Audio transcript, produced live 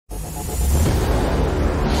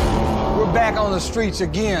we're back on the streets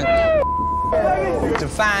again to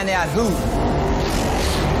find out who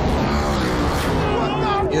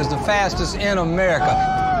is the fastest in America.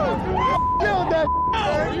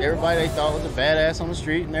 Everybody they thought was a badass on the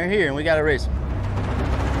street, and they're here, and we got to race them.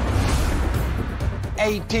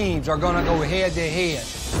 8 teams are gonna go head-to-head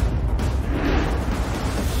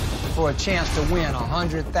for a chance to win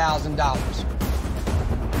 $100,000.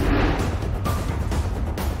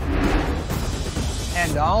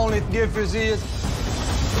 And the only difference is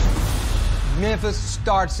Memphis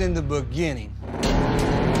starts in the beginning.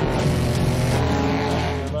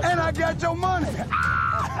 And I got your money.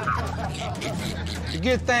 To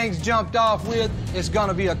get things jumped off with, it's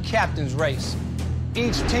gonna be a captain's race.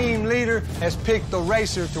 Each team leader has picked the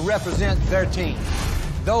racer to represent their team.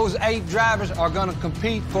 Those 8 drivers are gonna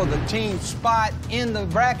compete for the team spot in the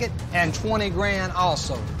bracket and 20 grand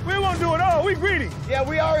also. We won't do it all, we greedy. Yeah,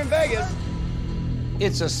 we are in Vegas.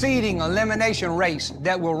 It's a seeding elimination race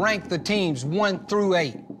that will rank the teams 1 through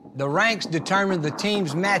 8. The ranks determine the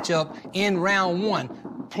team's matchup in round 1.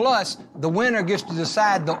 Plus, the winner gets to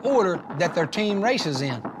decide the order that their team races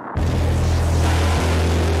in.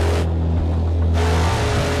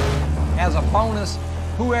 As a bonus,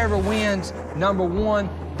 whoever wins number 1,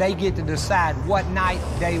 they get to decide what night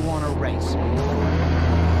they want to race.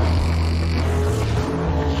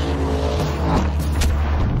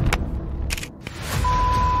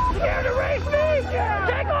 Scared to race me?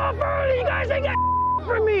 Take off early, you guys ain't got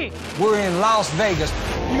for me. We're in Las Vegas.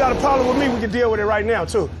 You got a problem with me, we can deal with it right now,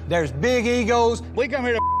 too. There's big egos. We come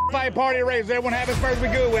here to fight, party, race. Everyone happens first, we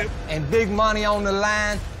good with. And big money on the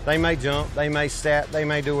line. They may jump, they may stat, they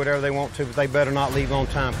may do whatever they want to, but they better not leave on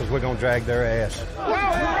time because we're going to drag their ass.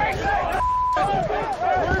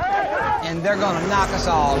 And they're going to knock us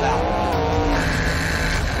all out.